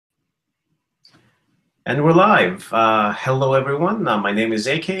And we're live. Hello, everyone. My name is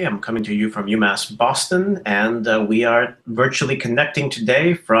AK. I'm coming to you from UMass Boston, and we are virtually connecting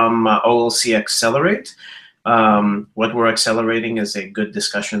today from OLC Accelerate. What we're accelerating is a good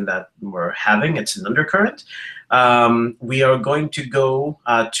discussion that we're having. It's an undercurrent. We are going to go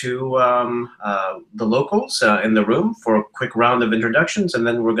to the locals in the room for a quick round of introductions, and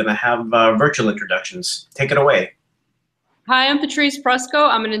then we're going to have virtual introductions. Take it away. Hi, I'm Patrice Prusco.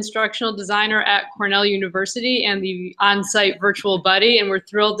 I'm an instructional designer at Cornell University and the on-site virtual buddy, and we're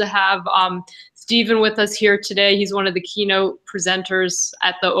thrilled to have Stephen with us here today. He's one of the keynote presenters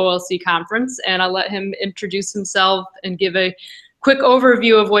at the OLC conference, and I'll let him introduce himself and give a quick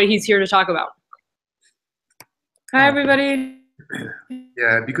overview of what he's here to talk about. Hi, everybody.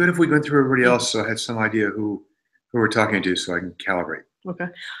 Yeah, it'd be good if we went through everybody else so I had some idea who we're talking to so I can calibrate. Okay.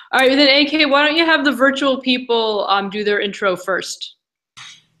 All right, then AK, why don't you have the virtual people do their intro first?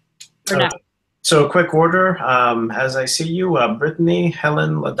 Or now? So quick order, as I see you, Brittany,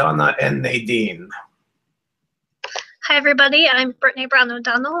 Helen, LaDonna, and Nadine. Hi everybody, I'm Brittany Brown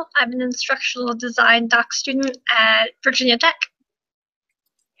O'Donnell. I'm an instructional design doc student at Virginia Tech.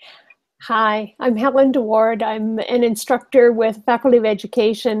 Hi, I'm Helen DeWard. I'm an instructor with Faculty of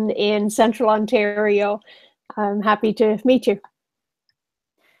Education in Central Ontario. I'm happy to meet you.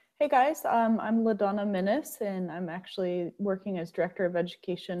 Hey guys, I'm LaDonna Minnis, and I'm actually working as Director of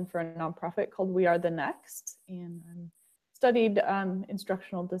Education for a nonprofit called We Are the Next. And I studied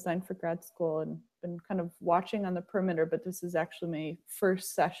instructional design for grad school and been kind of watching on the perimeter, but this is actually my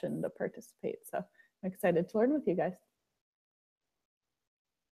first session to participate. So I'm excited to learn with you guys.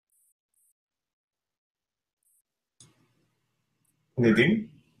 Nadine,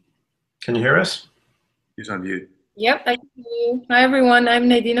 can you hear us? He's on mute. Yep, I can hear you. Hi everyone, I'm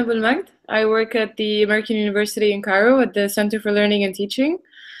Nadine Abulmagd. I work at the American University in Cairo at the Center for Learning and Teaching,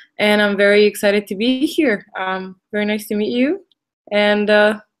 and I'm very excited to be here. Very nice to meet you, and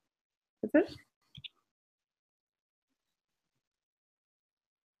that's it.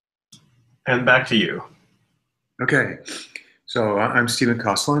 And back to you. Okay, so I'm Stephen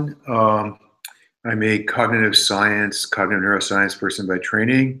Kosslyn. I'm a cognitive neuroscience person by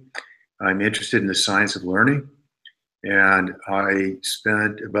training. I'm interested in the science of learning. And I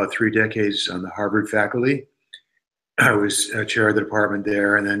spent about 3 decades on the Harvard faculty. I was chair of the department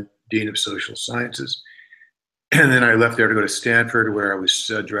there and then dean of social sciences. And then I left there to go to Stanford, where I was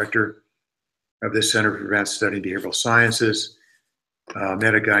director of the Center for Advanced Study in Behavioral Sciences.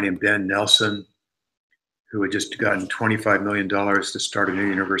 Met a guy named Ben Nelson, who had just gotten $25 million to start a new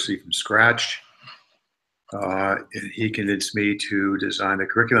university from scratch. And he convinced me to design the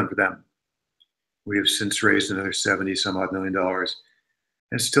curriculum for them. We have since raised another 70 some odd million dollars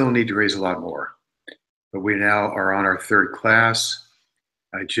and still need to raise a lot more. But we now are on our 3rd class.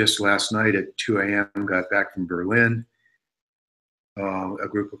 I just last night at 2 a.m. got back from Berlin, a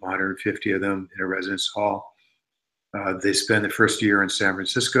group of 150 of them in a residence hall. They spend the first year in San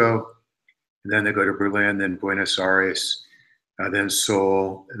Francisco, and then they go to Berlin, then Buenos Aires, then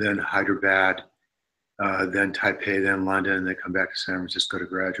Seoul, then Hyderabad, then Taipei, then London, and they come back to San Francisco to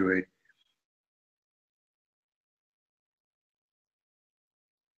graduate.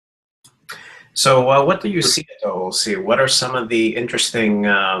 So what do you see at OLC? What are some of the interesting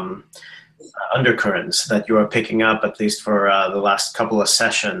undercurrents that you are picking up, at least for the last couple of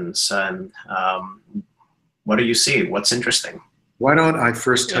sessions? And what do you see? What's interesting? Why don't I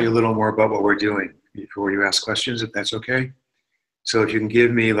first tell you a little more about what we're doing before you ask questions, if that's okay? So if you can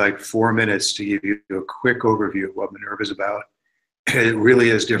give me like 4 minutes to give you a quick overview of what Minerva is about. It really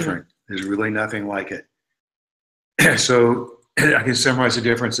is different. There's really nothing like it. So I can summarize the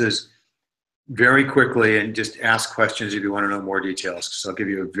differences very quickly and just ask questions if you want to know more details, because I'll give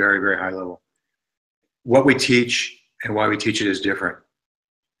you a very, very high level. What we teach and why we teach it is different.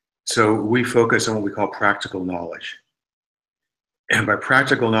 So we focus on what we call practical knowledge. And by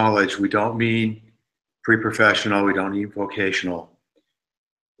practical knowledge, we don't mean pre-professional, we don't mean vocational.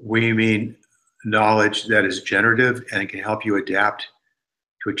 We mean knowledge that is generative and can help you adapt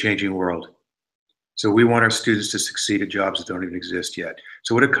to a changing world. So we want our students to succeed at jobs that don't even exist yet.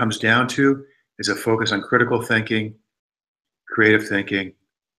 So what it comes down to is a focus on critical thinking, creative thinking,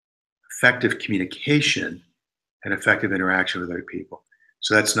 effective communication, and effective interaction with other people.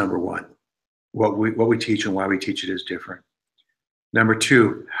 So that's number one. What we teach and why we teach it is different. Number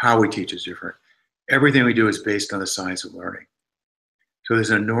two, how we teach is different. Everything we do is based on the science of learning. So there's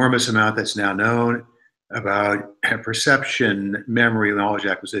an enormous amount that's now known about perception, memory, knowledge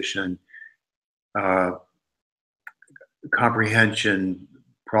acquisition, comprehension,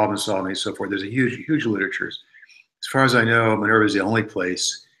 problem solving, and so forth. There's a huge literature. As far as I know, Minerva is the only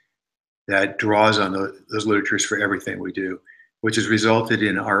place that draws on those literatures for everything we do, which has resulted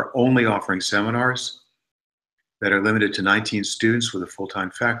in our only offering seminars that are limited to 19 students with a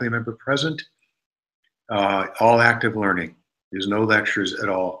full-time faculty member present, all active learning. There's no lectures at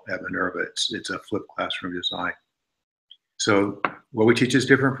all at Minerva. It's a flipped classroom design. So what we teach is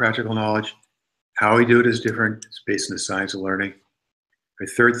different practical knowledge. How we do it is different. It's based in the science of learning. The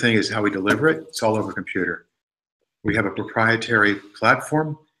third thing is how we deliver it. It's all over computer. We have a proprietary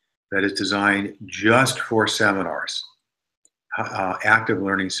platform that is designed just for seminars, active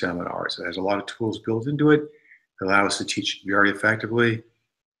learning seminars. It has a lot of tools built into it that allow us to teach very effectively,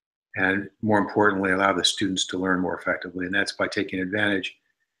 and more importantly, allow the students to learn more effectively. And that's by taking advantage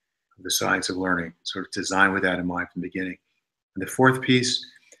of the science of learning, sort of designed with that in mind from the beginning. And the fourth piece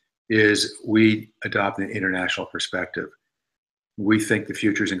is we adopt an international perspective. We think the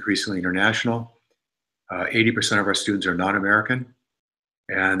future is increasingly international. 80% of our students are non-American,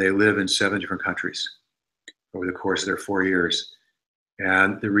 and they live in 7 different countries over the course of their 4 years.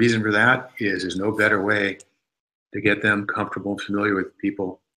 And the reason for that is there's no better way to get them comfortable and familiar with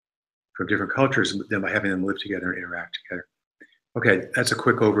people from different cultures than by having them live together and interact together. Okay, that's a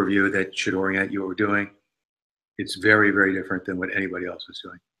quick overview that should orient you what we're doing. It's very, very different than what anybody else is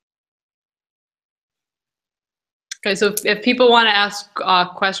doing. Okay, so if people want to ask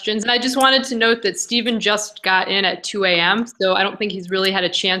questions, and I just wanted to note that Stephen just got in at 2 a.m., so I don't think he's really had a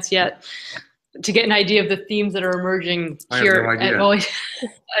chance yet to get an idea of the themes that are emerging here at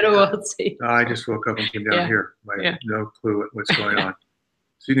OLC. I just woke up and came down here. I have no clue what's going on.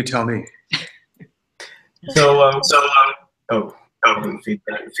 So you can tell me.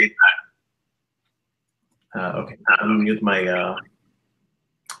 Feedback. Okay, I'll mute my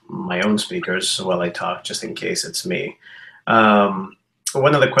own speakers while I talk, just in case it's me. One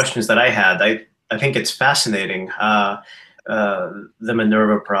of the questions that I had, I think it's fascinating, the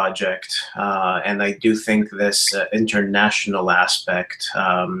Minerva project, and I do think this international aspect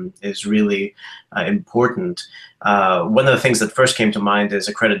is really important. One of the things that first came to mind is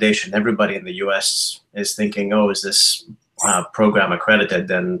accreditation. Everybody in the US is thinking, oh, is this program accredited?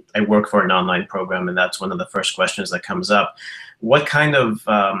 And I work for an online program, and that's one of the first questions that comes up. What kind of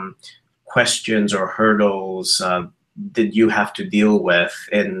questions or hurdles did you have to deal with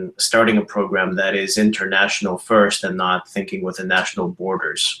in starting a program that is international first and not thinking within national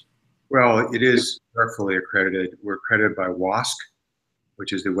borders? Well, it is fully accredited. We're accredited by WASC,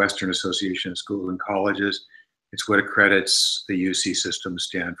 which is the Western Association of Schools and Colleges. It's what accredits the UC system,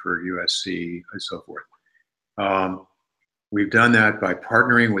 Stanford, USC, and so forth. We've done that by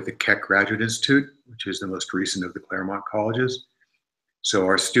partnering with the Keck Graduate Institute, which is the most recent of the Claremont colleges. So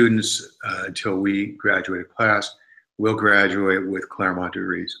our students, until we graduate a class, will graduate with Claremont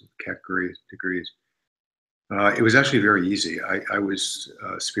degrees, with Keck degrees. It was actually very easy. I was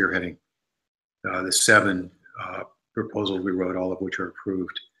spearheading the 7 proposals we wrote, all of which are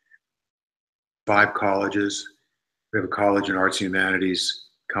approved. 5 colleges. We have a college in arts and humanities,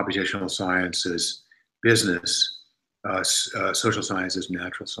 computational sciences, business, social sciences,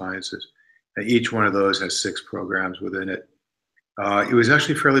 natural sciences. And each one of those has 6 programs within it. It was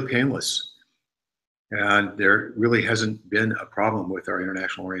actually fairly painless. And there really hasn't been a problem with our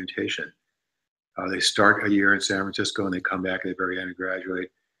international orientation. They start a year in San Francisco and they come back at the very end and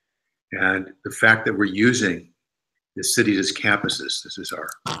graduate. And the fact that we're using the cities as campuses, this is our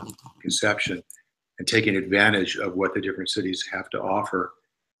conception, and taking advantage of what the different cities have to offer,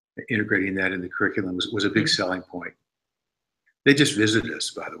 integrating that in the curriculum was a big selling point. They just visited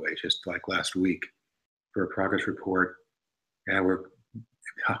us, by the way, just like last week for a progress report. And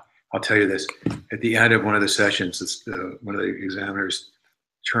I'll tell you this, at the end of one of the sessions, one of the examiners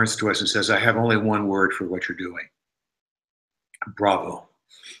turns to us and says, I have only one word for what you're doing. Bravo.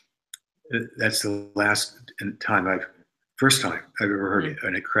 That's the first time I've ever heard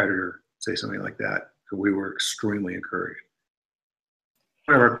an accreditor say something like that. So we were extremely encouraged.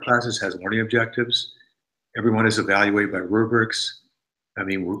 One of our classes has learning objectives. Everyone is evaluated by rubrics. I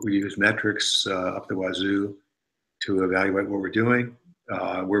mean, we use metrics up the wazoo to evaluate what we're doing.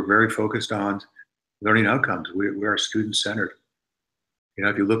 We're very focused on learning outcomes. We are student-centered. You know,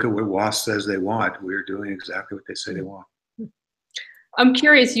 if you look at what WASC says they want, we're doing exactly what they say they want. I'm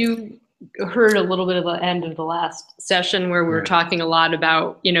curious, you heard a little bit of the end of the last session where we were talking a lot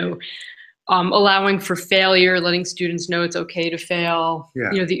about, you know, allowing for failure, letting students know it's okay to fail,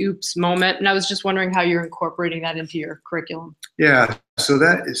 you know, the oops moment. And I was just wondering how you're incorporating that into your curriculum. Yeah, so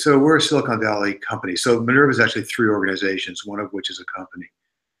we're a Silicon Valley company. So Minerva is actually 3 organizations, one of which is a company,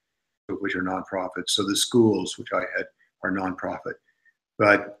 which are nonprofits. So the schools, which I head, are nonprofit.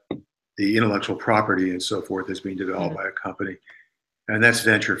 But the intellectual property and so forth is being developed by a company. And that's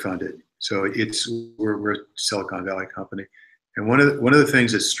venture funded. So we're a Silicon Valley company. And one of the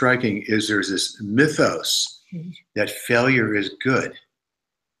things that's striking is there's this mythos that failure is good.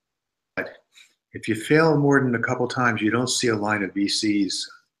 But if you fail more than a couple times, you don't see a line of VCs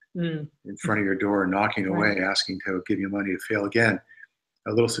in front of your door knocking away, asking to give you money to fail again.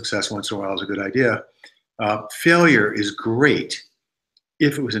 A little success once in a while is a good idea. Failure is great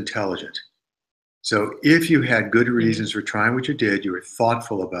if it was intelligent. So if you had good reasons for trying what you did, you were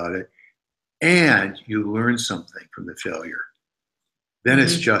thoughtful about it, and you learned something from the failure, then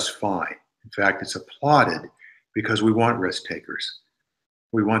it's just fine. In fact, it's applauded because we want risk takers.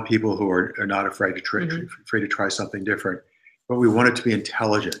 We want people who are not afraid to try something different, but we want it to be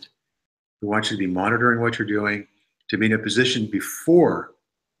intelligent. We want you to be monitoring what you're doing, to be in a position before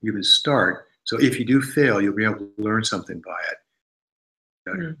you even start. So if you do fail, you'll be able to learn something by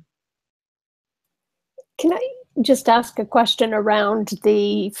it. Can I just ask a question around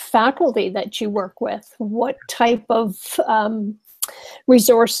the faculty that you work with? What type of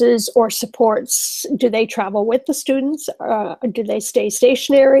resources or supports do they travel with the students? Do they stay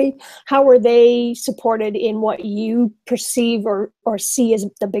stationary? How are they supported in what you perceive or see as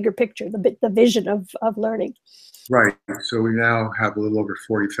the bigger picture, the vision of learning? Right. So we now have a little over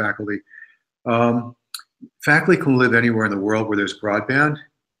 40 faculty. Faculty can live anywhere in the world where there's broadband,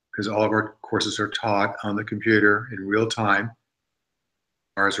 because all of our courses are taught on the computer in real time.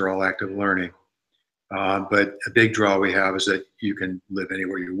 Ours are all active learning. But a big draw we have is that you can live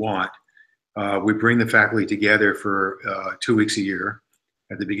anywhere you want. We bring the faculty together for 2 weeks a year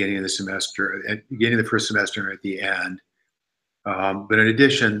at the beginning of the semester, at the beginning of the first semester and at the end. But in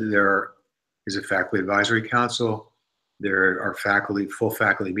addition, there is a faculty advisory council. There are full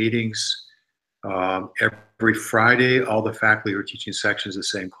faculty meetings. Every Friday, all the faculty who are teaching sections of the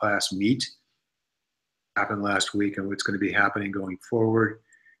same class meet. Happened last week, and what's going to be happening going forward,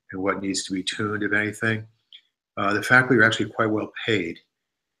 and what needs to be tuned, if anything. The faculty are actually quite well paid,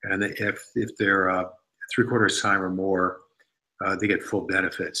 and if they're 3/4 time or more, they get full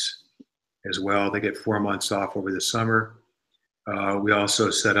benefits as well. They get 4 months off over the summer. We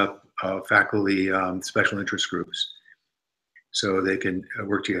also set up faculty special interest groups so they can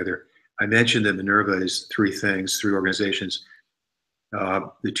work together. I mentioned that Minerva is three organizations.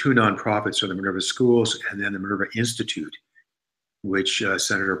 The two nonprofits are the Minerva Schools and then the Minerva Institute, which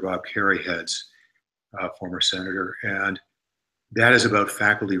Senator Bob Kerrey heads, former senator. And that is about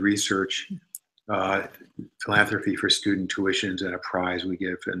faculty research, philanthropy for student tuitions, and a prize we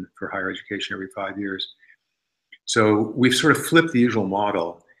give for higher education every 5 years. So we've sort of flipped the usual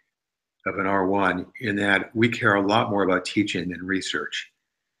model of an R1 in that we care a lot more about teaching than research,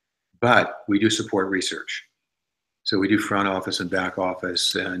 but we do support research. So we do front office and back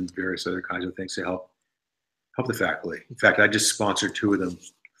office and various other kinds of things to help the faculty. In fact, I just sponsored 2 of them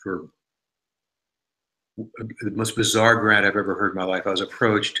for the most bizarre grant I've ever heard in my life. I was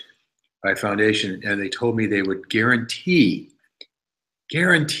approached by a foundation and they told me they would guarantee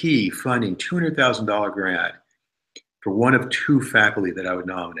funding, $200,000 grant for one of 2 faculty that I would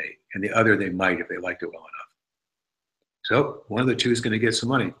nominate, and the other they might if they liked it well enough. So one of the 2 is going to get some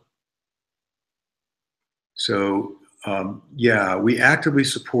money. So yeah, we actively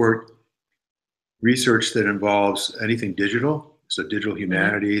support research that involves anything digital, so digital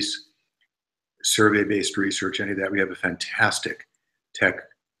humanities, survey-based research, any of that. We have a fantastic tech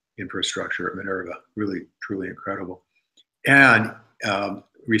infrastructure at Minerva, really, truly incredible, and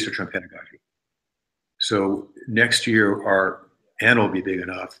research on pedagogy. So next year, our N will be big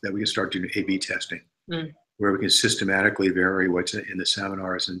enough that we can start doing A/B testing, where we can systematically vary what's in the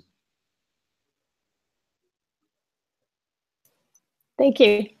seminars. And thank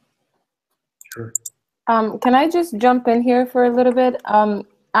you. Sure. Can I just jump in here for a little bit?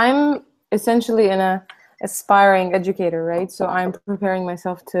 I'm essentially an aspiring educator, right? So I'm preparing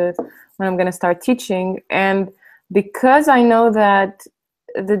myself to when I'm going to start teaching. And because I know that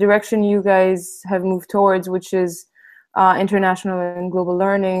the direction you guys have moved towards, which is international and global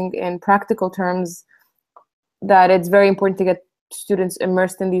learning in practical terms, that it's very important to get students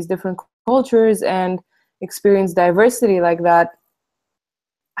immersed in these different cultures and experience diversity like that.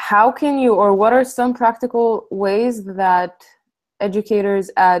 How can you, or what are some practical ways that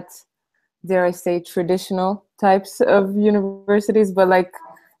educators at, dare I say, traditional types of universities, but like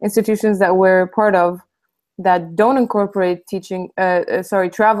institutions that we're part of, that don't incorporate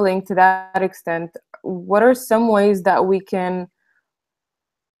traveling to that extent, what are some ways that we can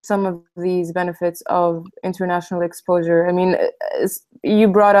some of these benefits of international exposure? I mean, you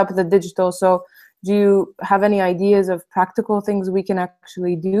brought up the digital, so do you have any ideas of practical things we can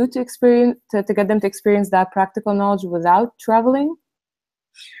actually do to experience, to get them to experience that practical knowledge without traveling?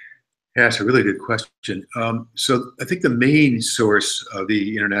 Yeah, it's a really good question. So I think the main source of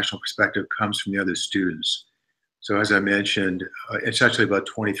the international perspective comes from the other students. So as I mentioned, it's actually about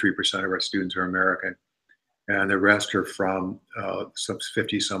 23% of our students are American, and the rest are from some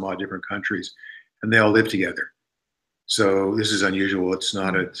 50 some odd different countries, and they all live together. So this is unusual. It's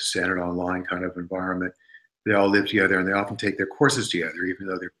not a standard online kind of environment. They all live together, and they often take their courses together, even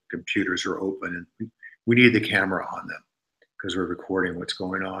though their computers are open, and we need the camera on them because we're recording what's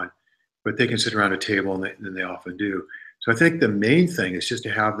going on. But they can sit around a table, and they often do. So I think the main thing is just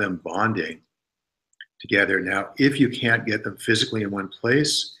to have them bonding together. Now, if you can't get them physically in one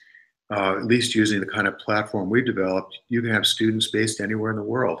place, at least using the kind of platform we've developed, you can have students based anywhere in the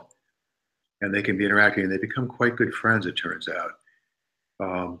world, and they can be interacting, and they become quite good friends, it turns out,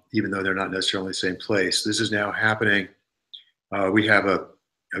 even though they're not necessarily in the same place. This is now happening. We have a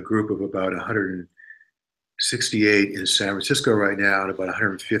group of about 168 in San Francisco right now, and about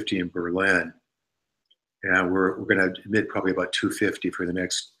 150 in Berlin. And we're going to admit probably about 250 for the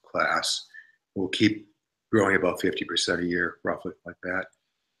next class. We'll keep growing about 50% a year, roughly like that.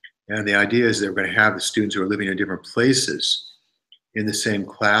 And the idea is that we're going to have the students who are living in different places in the same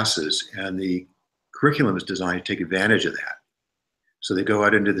classes, and the curriculum is designed to take advantage of that. So they go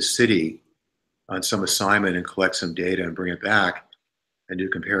out into the city on some assignment and collect some data and bring it back and do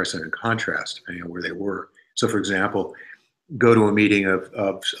comparison and contrast depending on where they were. So for example, go to a meeting of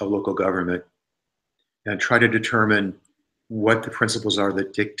a local government and try to determine what the principles are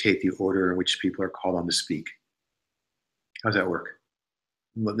that dictate the order in which people are called on to speak. How's that work?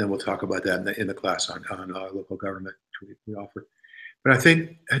 Then we'll talk about that in the class on local government we offer. But I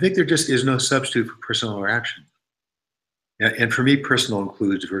think there just is no substitute for personal interaction. And for me, personal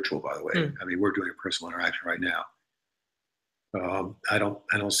includes virtual, by the way. I mean, we're doing a personal interaction right now. I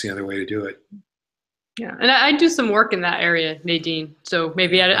don't see another way to do it. Yeah, and I do some work in that area, Nadine. So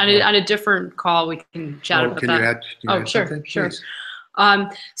maybe on a different call we can chat about that. Can you add sure, something? sure. Please.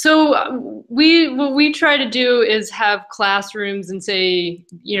 So what we try to do is have classrooms and say,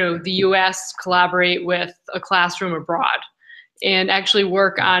 the U.S. collaborate with a classroom abroad, and actually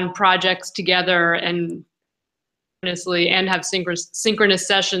work on projects together and have synchronous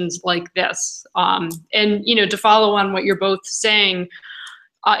sessions like this. And to follow on what you're both saying.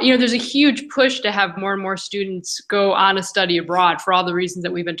 There's a huge push to have more and more students go on a study abroad for all the reasons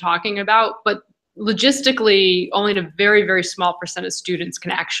that we've been talking about, but logistically, only a very, very small percent of students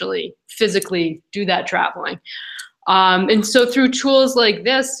can actually physically do that traveling. And so through tools like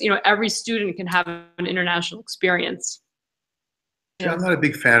this, every student can have an international experience. Yeah, I'm not a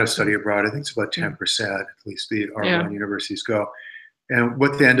big fan of study abroad. I think it's about 10%, at least our universities go. And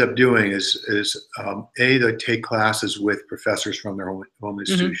what they end up doing is A, they take classes with professors from their home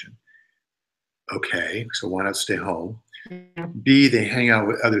institution. Okay, so why not stay home? B, they hang out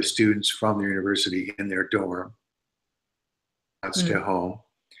with other students from their university in their dorm. Not stay home.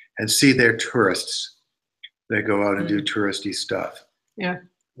 And C, they're tourists. They go out and do touristy stuff. Yeah.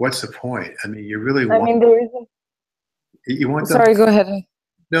 What's the point? I mean, you really I want. mean, there isn't. You want them. Sorry, go ahead.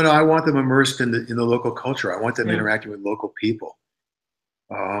 No, I want them immersed in the local culture. I want them interacting with local people.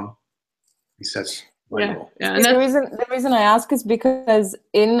 That's my goal. Yeah. And the reason I ask is because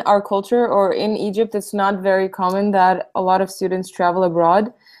in our culture, or in Egypt, it's not very common that a lot of students travel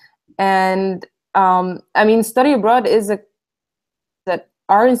abroad. And I mean, study abroad is that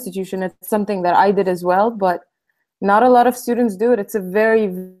our institution, it's something that I did as well, but not a lot of students do it. It's a very,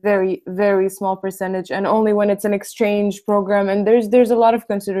 very, very small percentage, and only when it's an exchange program. And there's a lot of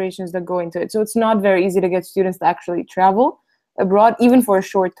considerations that go into it. So it's not very easy to get students to actually travel abroad, even for a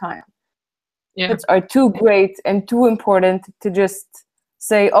short time. Are too great and too important to just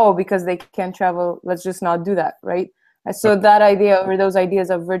say, oh, because they can't travel, let's just not do that, right? So that idea, or those ideas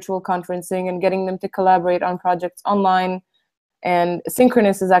of virtual conferencing and getting them to collaborate on projects online and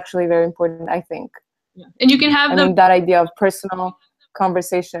synchronous is actually very important, I think. Yeah. And you can have them. I mean, that idea of personal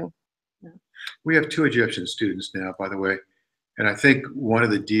conversation. We have 2 Egyptian students now, by the way. And I think one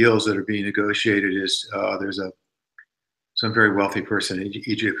of the deals that are being negotiated is there's some very wealthy person in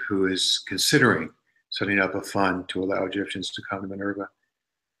Egypt who is considering setting up a fund to allow Egyptians to come to Minerva.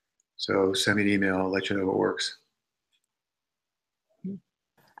 So send me an email, I'll let you know if it works.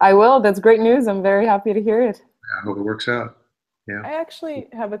 I will. That's great news. I'm very happy to hear it. I hope it works out. Yeah. I actually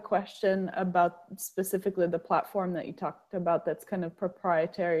have a question about specifically the platform that you talked about that's kind of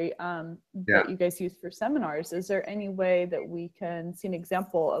proprietary that you guys use for seminars. Is there any way that we can see an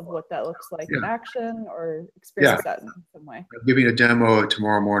example of what that looks like in action, or experience that in some way? I'm giving a demo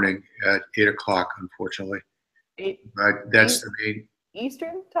tomorrow morning at 8 o'clock, unfortunately. 8? But that's the main.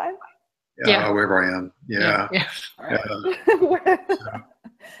 Eastern time? Wherever I am. Yeah. All right.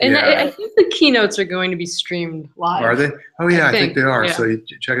 And Yeah. I think the keynotes are going to be streamed live. Are they? Oh yeah, I think they are. yeah. So you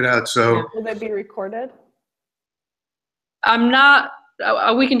check it out. So Will they be recorded? I'm not,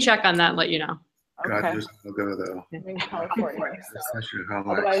 we can check on that and let you know. God, Okay. I'll go though. I'm in California, so How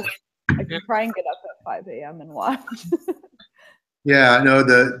much? otherwise I can try and get up at 5 a.m. and watch. Yeah, no,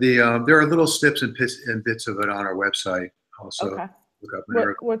 there are little snips and bits of it on our website also. Okay. Look up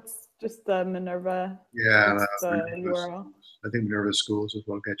Minerva. What's just the Minerva? Yeah, what's the URL? I think Minerva Schools is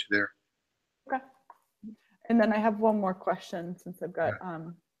what will get you there. Okay. And then I have one more question since I've got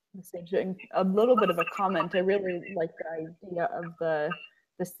messaging, a little bit of a comment. I really like the idea of the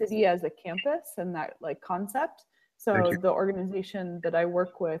city as a campus and that like concept. So the organization that I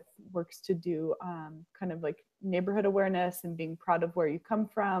work with works to do kind of like neighborhood awareness and being proud of where you come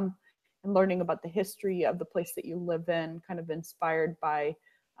from and learning about the history of the place that you live in, kind of inspired by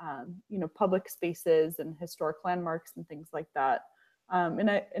you know, public spaces and historic landmarks and things like that.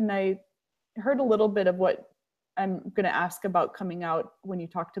 And I heard a little bit of what I'm going to ask about coming out when you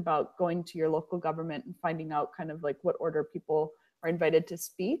talked about going to your local government and finding out kind of like what order people are invited to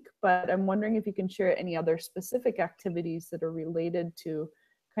speak. But I'm wondering if you can share any other specific activities that are related to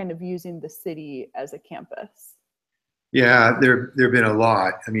kind of using the city as a campus. Yeah, there have been a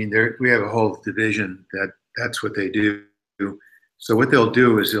lot. I mean, we have a whole division that's what they do. So what they'll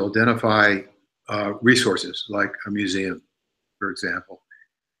do is they'll identify resources like a museum, for example,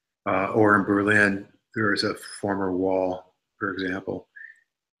 or in Berlin, there is a former wall, for example.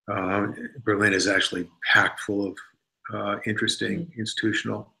 Berlin is actually packed full of interesting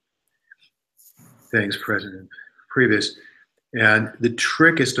institutional things present and previous. And the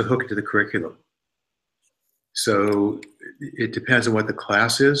trick is to hook it to the curriculum. So it depends on what the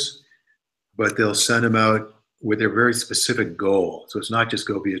class is, but they'll send them out with their very specific goal. So it's not just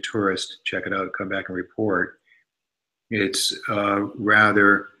go be a tourist, check it out, come back and report. It's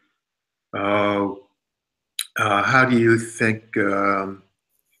rather, how do you think the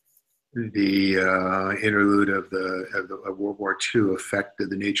interlude of World War II affected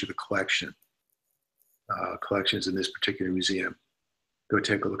the nature of the collection? Collections in this particular museum. Go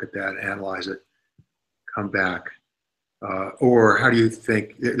take a look at that, analyze it, come back. Or how do you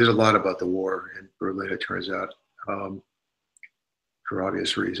think, there's a lot about the war in Berlin, it turns out, for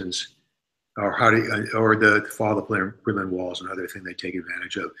obvious reasons. Or or the fall of the Berlin Walls, another thing they take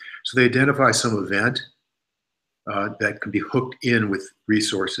advantage of. So they identify some event that can be hooked in with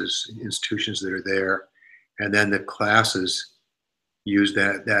resources, institutions that are there, and then the classes use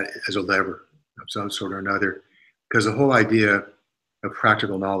that as a lever of some sort or another. Because the whole idea of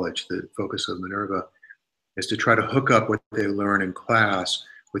practical knowledge, the focus of Minerva, is to try to hook up what they learn in class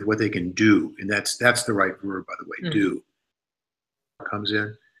with what they can do. And that's the right verb, by the way, do. Comes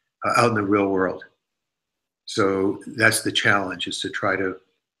in out in the real world. So that's the challenge, is to try to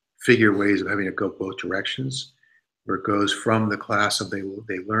figure ways of having it go both directions, where it goes from the class of they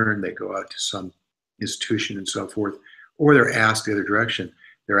learn, they go out to some institution and so forth, or they're asked the other direction.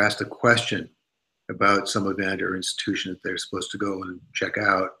 They're asked a question about some event or institution that they're supposed to go and check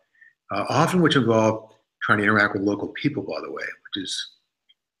out, often which involve trying to interact with local people, by the way, which is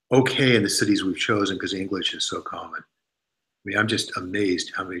okay in the cities we've chosen because English is so common. I mean, I'm just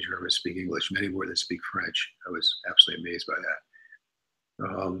amazed how many Germans speak English, many more than speak French. I was absolutely amazed by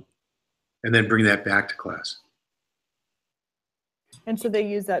that. And then bring that back to class. And so they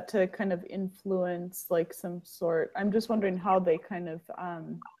use that to kind of influence like some sort, I'm just wondering how they kind of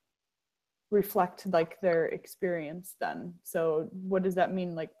reflect like their experience then. So what does that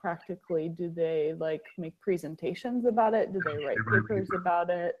mean, like practically? Do they like make presentations about it? Do they write papers about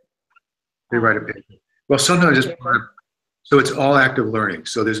it? They write a paper. Well, sometimes it's so it's all active learning.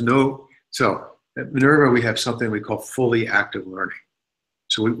 So there's no, so at Minerva we have something we call fully active learning.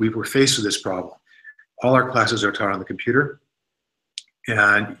 So we were faced with this problem. All our classes are taught on the computer,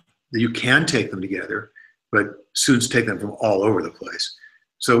 and you can take them together, but students take them from all over the place.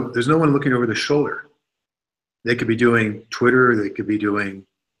 So there's no one looking over the shoulder. They could be doing Twitter, they could be doing,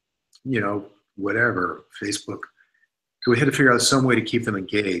 you know, whatever, Facebook. So we had to figure out some way to keep them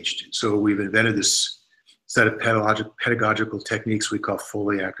engaged. So we've invented this set of pedagogical techniques we call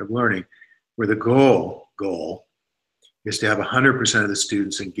fully active learning, where the goal is to have 100% of the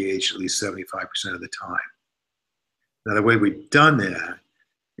students engaged at least 75% of the time. Now, the way we've done that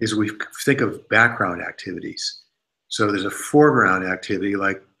is we think of background activities. So there's a foreground activity,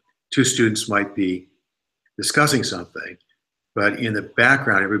 like two students might be discussing something, but in the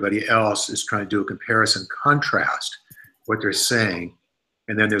background, everybody else is trying to do a comparison, contrast what they're saying,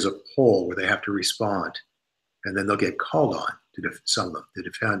 and then there's a poll where they have to respond, and then they'll get called on some of them to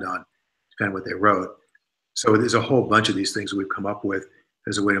defend what they wrote. So there's a whole bunch of these things we've come up with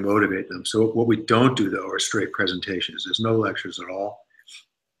as a way to motivate them. So what we don't do, though, are straight presentations. There's no lectures at all.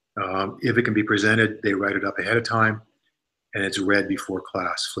 If it can be presented, they write it up ahead of time, and it's read before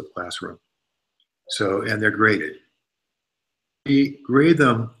class, flipped classroom. So, and they're graded. We grade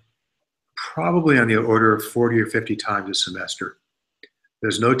them probably on the order of 40 or 50 times a semester.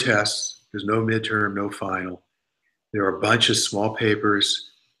 There's no tests, there's no midterm, no final. There are a bunch of small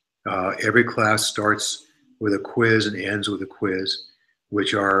papers. Every class starts with a quiz and ends with a quiz,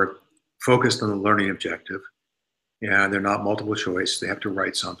 which are focused on the learning objective. And they're not multiple choice. They have to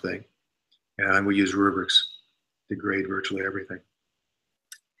write something. And we use rubrics to grade virtually everything.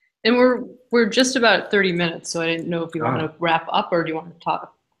 And we're just about 30 minutes, so I didn't know if you want to wrap up or do you want to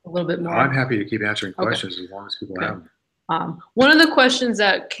talk a little bit more? I'm happy to keep answering questions as long as people have them. One of the questions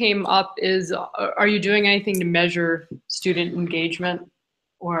that came up is, are you doing anything to measure student engagement?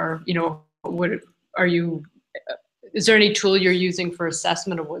 Or, you know, is there any tool you're using for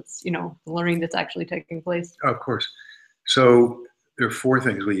assessment of what's, you know, the learning that's actually taking place? Of course. So there are 4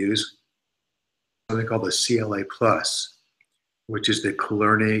 things we use. Something called the CLA Plus, which is the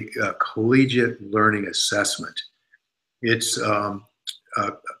Collegiate Learning Assessment. It's a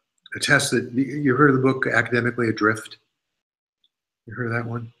test that, you heard of the book Academically Adrift? You heard of that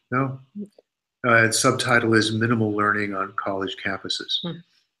one? No? Its subtitle is Minimal Learning on College Campuses.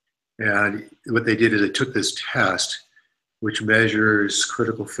 And what they did is they took this test, which measures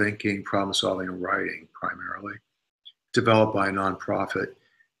critical thinking, problem solving, and writing primarily, developed by a nonprofit.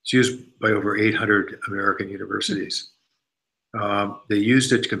 It's used by over 800 American universities. They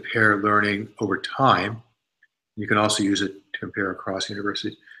used it to compare learning over time. You can also use it to compare across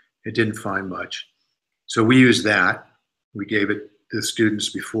universities. It didn't find much. So we used that. We gave it to the students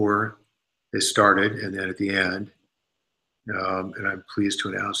before they started and then at the end. And I'm pleased to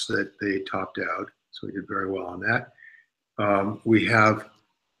announce that they topped out. So we did very well on that. We have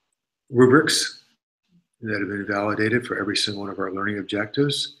rubrics that have been validated for every single one of our learning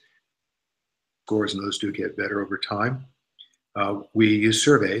objectives. Scores in those do get better over time. We use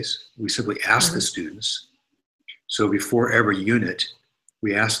surveys. We simply ask the students. So before every unit,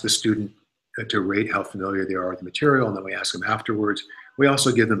 we ask the student to rate how familiar they are with the material, and then we ask them afterwards. We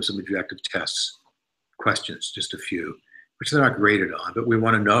also give them some objective tests, questions, just a few, which they're not graded on, but we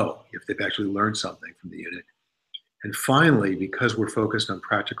want to know if they've actually learned something from the unit. And finally, because we're focused on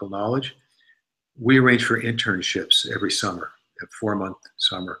practical knowledge, we arrange for internships every summer, a 4-month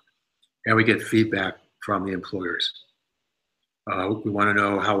summer, and we get feedback from the employers. We want to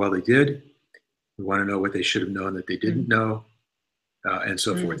know how well they did. We want to know what they should have known that they didn't know, and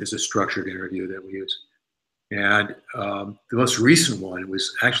so forth. It's a structured interview that we use. And the most recent one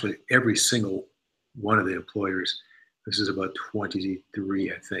was actually every single one of the employers. This is about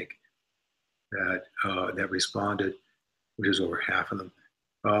 23, I think, that responded, which is over half of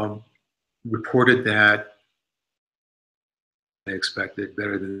them, reported that they expected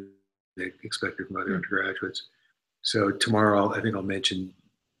better than they expected from other undergraduates. So tomorrow, I think I'll mention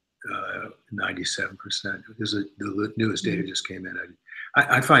 97%. This is the newest data just came in.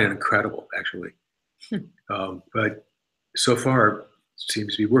 I find it incredible, actually. But so far, it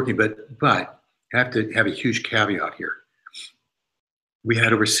seems to be working. But I have to have a huge caveat here. We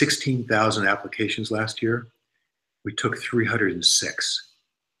had over 16,000 applications last year. We took 306.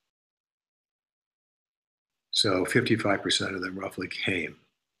 So 55% of them roughly came.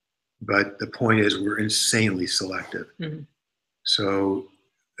 But the point is, we're insanely selective. So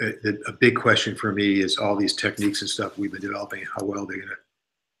a big question for me is all these techniques and stuff we've been developing, how well they're going to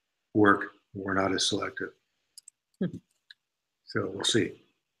work. We're not as selective. So we'll see,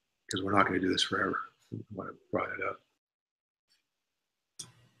 because we're not going to do this forever. I want to brought it up.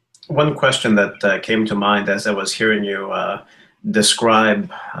 One question that came to mind as I was hearing you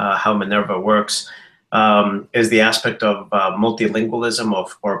describe how Minerva works is the aspect of multilingualism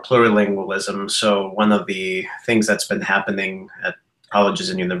or plurilingualism. So one of the things that's been happening at colleges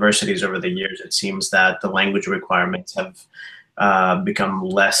and universities over the years, it seems that the language requirements have become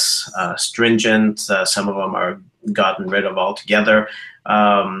less stringent. Some of them are gotten rid of altogether.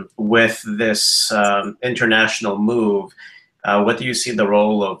 With this international move, what do you see the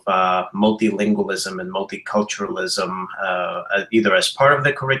role of multilingualism and multiculturalism, either as part of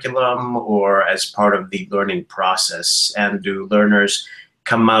the curriculum or as part of the learning process? And do learners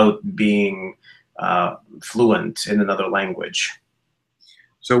come out being fluent in another language?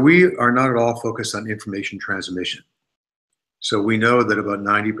 So we are not at all focused on information transmission. So we know that about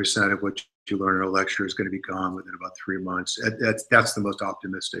 90% of what you learn in a lecture is going to be gone within about 3 months. That's the most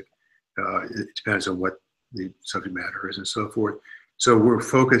optimistic. It depends on what the subject matter is and so forth. So we're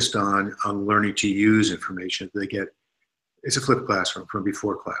focused on learning to use information. They get it's a flipped classroom from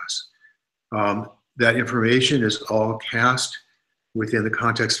before class. That information is all cast within the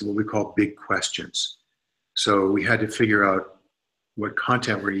context of what we call big questions. So we had to figure out what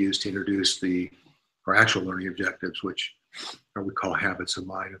content we're used to introduce our actual learning objectives, which we call habits of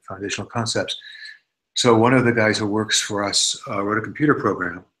mind and foundational concepts. So one of the guys who works for us wrote a computer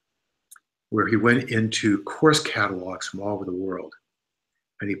program where he went into course catalogs from all over the world,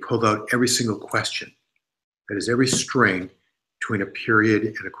 and he pulled out every single question. That is every string between a period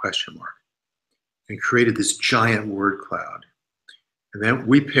and a question mark, and created this giant word cloud. And then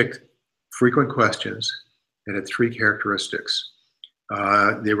we picked frequent questions that had 3 characteristics.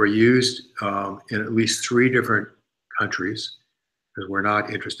 They were used in at least 3 different countries, because we're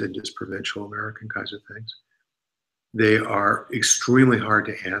not interested in just provincial American kinds of things. They are extremely hard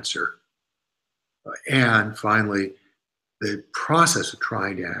to answer. And finally, the process of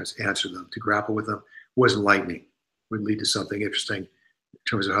trying to answer them, to grapple with them, was enlightening, would lead to something interesting in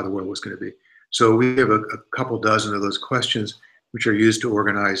terms of how the world was going to be. So we have a couple dozen of those questions, which are used to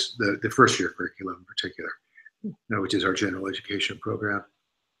organize the first year curriculum in particular, which is our general education program.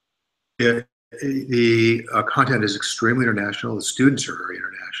 The content is extremely international. The students are very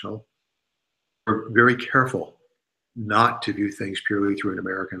international. We're very careful not to view things purely through an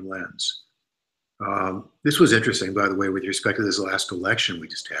American lens. This was interesting, by the way, with respect to this last election we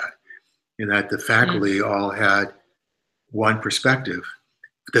just had, in that the faculty all had one perspective,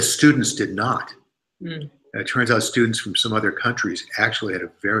 but the students did not. It turns out students from some other countries actually had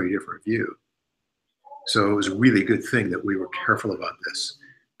a very different view. So it was a really good thing that we were careful about this,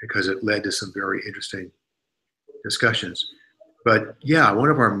 because it led to some very interesting discussions. But yeah, one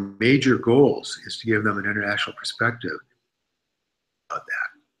of our major goals is to give them an international perspective about that.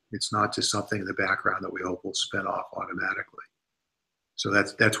 It's not just something in the background that we hope will spin off automatically. So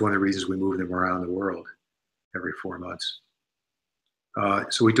that's one of the reasons we move them around the world every 4 months.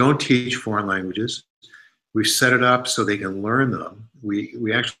 So we don't teach foreign languages. We've set it up so they can learn them.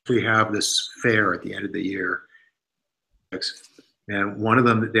 We actually have this fair at the end of the year. And one of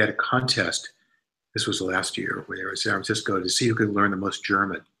them, they had a contest. This was last year, where they were in San Francisco, to see who could learn the most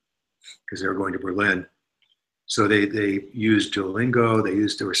German, because they were going to Berlin. So they used Duolingo.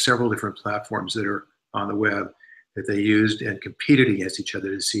 There were several different platforms that are on the web that they used and competed against each other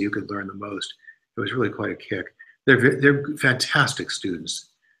to see who could learn the most. It was really quite a kick. They're fantastic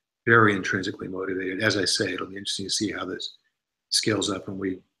students, very intrinsically motivated. As I say, it'll be interesting to see how this scales up when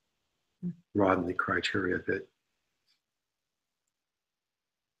we broaden the criteria a bit.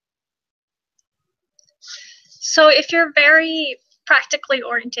 So if you're very practically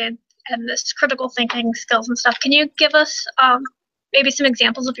oriented and this critical thinking skills and stuff, can you give us maybe some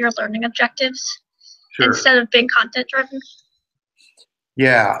examples of your learning objectives instead of being content driven?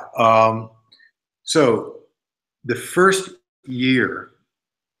 Yeah. So the first year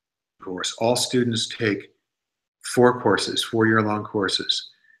course, all students take 4 courses, 4-year-long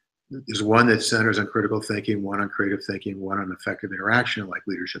courses. There's one that centers on critical thinking, one on creative thinking, one on effective interaction, like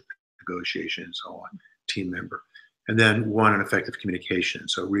leadership, negotiation, and so on, team member. And then one on effective communication,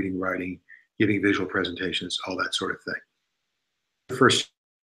 so reading, writing, giving visual presentations, all that sort of thing. The first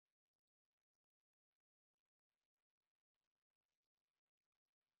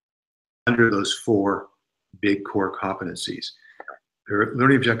under those 4 big core competencies. Their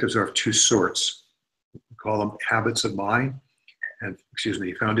learning objectives are of 2 sorts. We call them habits of mind and,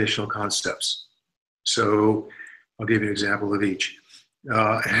 foundational concepts. So I'll give you an example of each.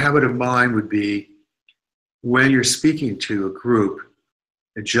 A habit of mind would be, when you're speaking to a group,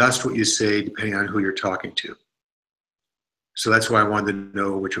 adjust what you say depending on who you're talking to. So that's why I wanted to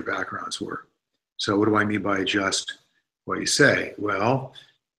know what your backgrounds were. So what do I mean by adjust what you say? Well,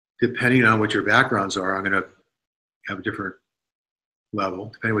 depending on what your backgrounds are, I'm going to have a different level.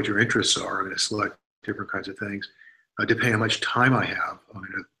 Depending on what your interests are, I'm going to select different kinds of things. Depending on how much time I have, I'm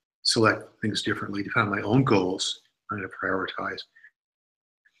going to select things differently. Depending on my own goals, I'm going to prioritize.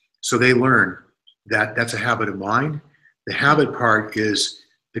 So they learn that that's a habit of mind. The habit part is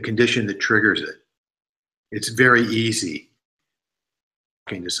the condition that triggers it. It's very easy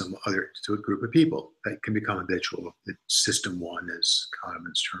talking to a group of people that can become habitual. System 1 is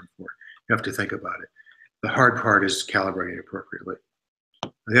Kahneman's term for it. You have to think about it. The hard part is calibrating appropriately.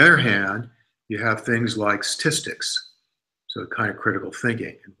 On the other hand, you have things like statistics. So kind of critical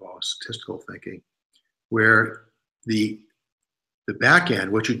thinking involves statistical thinking, where the back end,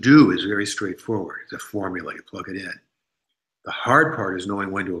 what you do is very straightforward. It's a formula, you plug it in. The hard part is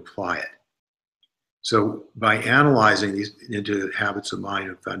knowing when to apply it. So by analyzing these into habits of mind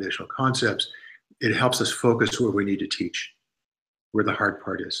and foundational concepts, it helps us focus where we need to teach, where the hard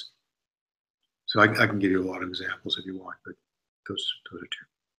part is. So I can give you a lot of examples if you want, but those are two.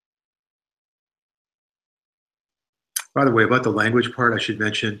 By the way, about the language part, I should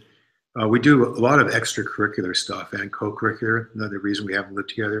mention, we do a lot of extracurricular stuff and co-curricular, another reason we haven't lived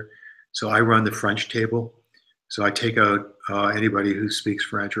together. So I run the French table. So I take out anybody who speaks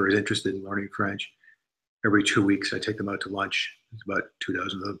French or is interested in learning French. Every 2 weeks, I take them out to lunch. It's about 2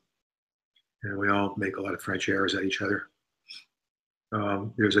 dozen of them. And we all make a lot of French errors at each other.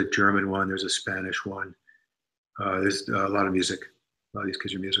 There's a German one, there's a Spanish one. There's a lot of music. A lot of these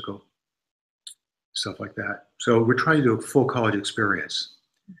kids are musical, stuff like that. So we're trying to do a full college experience.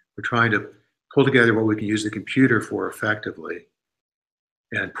 We're trying to pull together what we can use the computer for effectively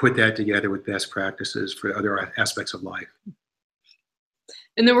and put that together with best practices for other aspects of life.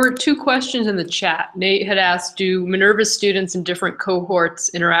 And there were 2 questions in the chat. Nate had asked, do Minerva students in different cohorts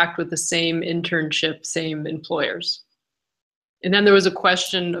interact with the same internship, same employers? And then there was a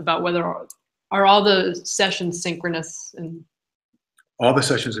question about whether are all the sessions synchronous? And all the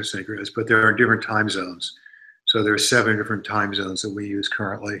sessions are synchronous, but there are different time zones. So there are 7 different time zones that we use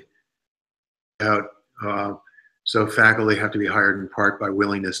currently. So faculty have to be hired in part by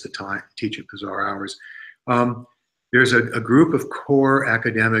willingness to teach at bizarre hours. There's a group of core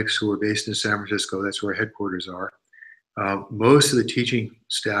academics who are based in San Francisco. That's where headquarters are. Most of the teaching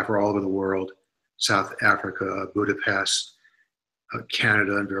staff are all over the world: South Africa, Budapest,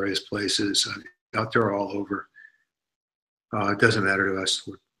 Canada, and various places. Out there all over. It doesn't matter to us.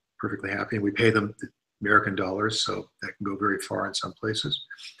 We're perfectly happy, and we pay them American dollars, so that can go very far in some places.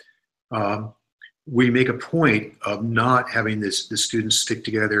 We make a point of not having the students stick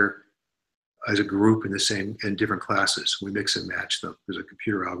together as a group in different classes. We mix and match them. There's a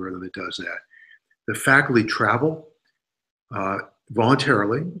computer algorithm that does that. The faculty travel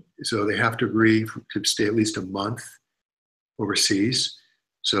voluntarily, so they have to agree to stay at least a month overseas.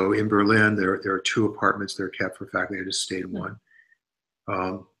 So in Berlin, there are 2 apartments that are kept for faculty. I just stayed in one.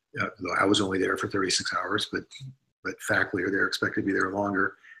 I was only there for 36 hours, but faculty are there, expected to be there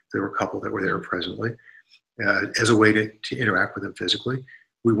longer. There were a couple that were there presently as a way to interact with them physically.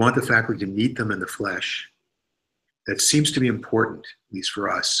 We want the faculty to meet them in the flesh. That seems to be important, at least for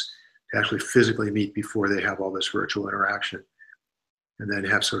us, to actually physically meet before they have all this virtual interaction, and then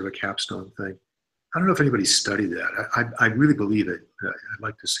have sort of a capstone thing. I don't know if anybody's studied that. I really believe it. I'd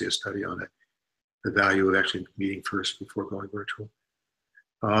like to see a study on it, the value of actually meeting first before going virtual.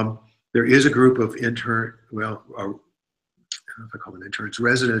 There is a group of I don't know if I call them interns,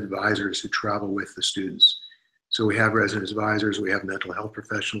 resident advisors who travel with the students. So we have resident advisors, we have mental health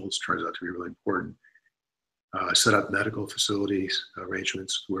professionals, turns out to be really important. Set up medical facilities,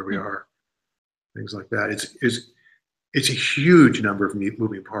 arrangements where we are, things like that. It's a huge number of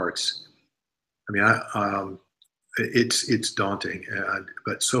moving parts. I mean, it's daunting,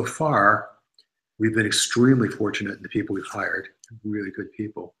 but so far, we've been extremely fortunate in the people we've hired, really good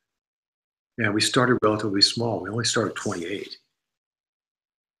people. And we started relatively small. We only started 28.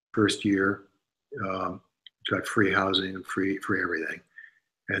 First year, got free housing and free everything.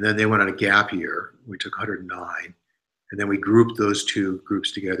 And then they went on a gap year. We took 109. And then we grouped those 2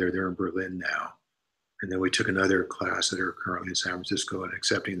 groups together. They're in Berlin now. And then we took another class that are currently in San Francisco and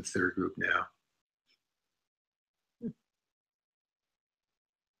accepting the 3rd group now.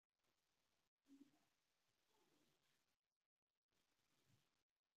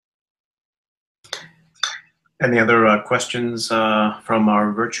 Any other questions from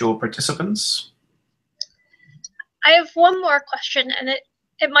our virtual participants? I have one more question, and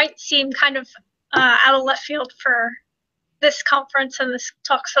it might seem kind of out of left field for this conference and this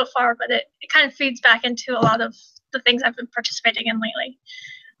talk so far, but it kind of feeds back into a lot of the things I've been participating in lately.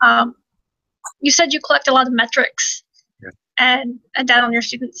 You said you collect a lot of metrics and data on your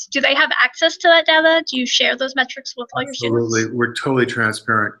students. Do they have access to that data? Do you share those metrics with all your students? Absolutely. We're totally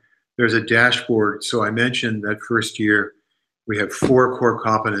transparent. There's a dashboard. So I mentioned that first year, we have 4 core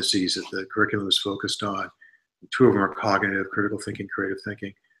competencies that the curriculum is focused on. 2 of them are cognitive, critical thinking, creative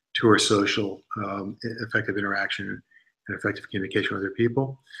thinking. 2 are social, effective interaction, and effective communication with other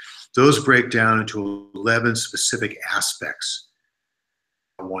people. Those break down into 11 specific aspects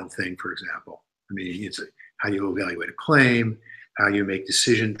of one thing, for example. I mean, it's how you evaluate a claim, how you make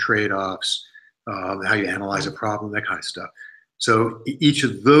decision trade-offs, how you analyze a problem, that kind of stuff. So each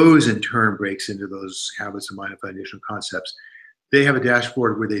of those in turn breaks into those habits of mind and foundational concepts. They have a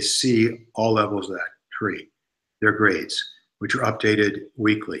dashboard where they see all levels of that tree, their grades, which are updated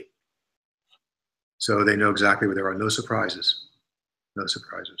weekly. So they know exactly where there are. No surprises. No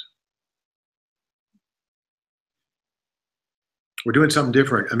surprises. We're doing something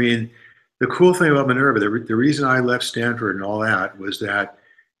different. I mean, the cool thing about Minerva, the reason I left Stanford and all that was that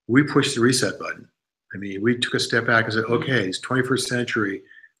we pushed the reset button. I mean, we took a step back and said, okay, it's 21st century.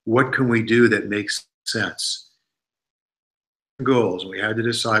 What can we do that makes sense? Goals. We had to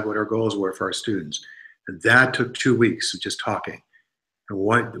decide what our goals were for our students. And that took 2 weeks of just talking. And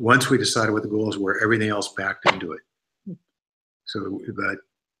once we decided what the goals were, everything else backed into it. So, but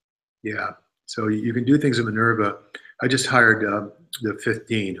yeah, so you can do things at Minerva. I just hired the 5th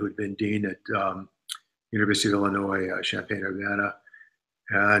dean, who had been dean at University of Illinois, Champaign-Urbana.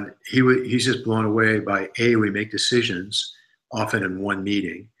 And he's just blown away by A, we make decisions often in one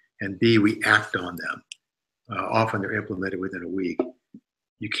meeting, and B, we act on them. Often they're implemented within a week.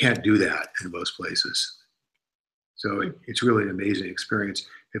 You can't do that in most places. So it's really an amazing experience.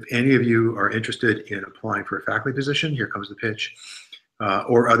 If any of you are interested in applying for a faculty position, here comes the pitch.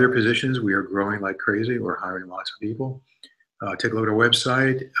 Or other positions, we are growing like crazy. We're hiring lots of people. Take a look at our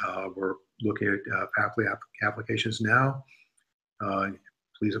website. We're looking at faculty applications now.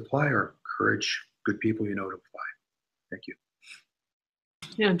 Please apply, or encourage good people you know to apply. Thank you.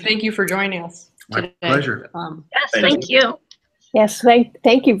 Yeah, thank you for joining us today. My pleasure. Yes, thank you. Yes,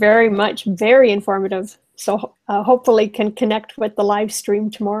 thank you very much. Very informative. So hopefully can connect with the live stream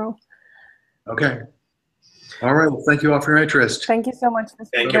tomorrow. Okay. All right. Well, thank you all for your interest. Thank you so much. This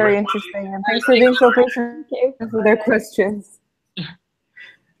Thank was you. very interesting. And thanks for being so patient for their questions.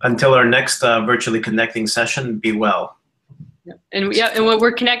 Until our next virtually connecting session, be well. And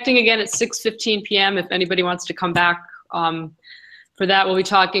we're connecting again at 6:15 p.m. If anybody wants to come back for that, we'll be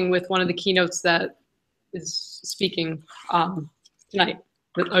talking with one of the keynotes that is speaking tonight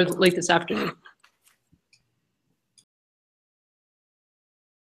or late this afternoon.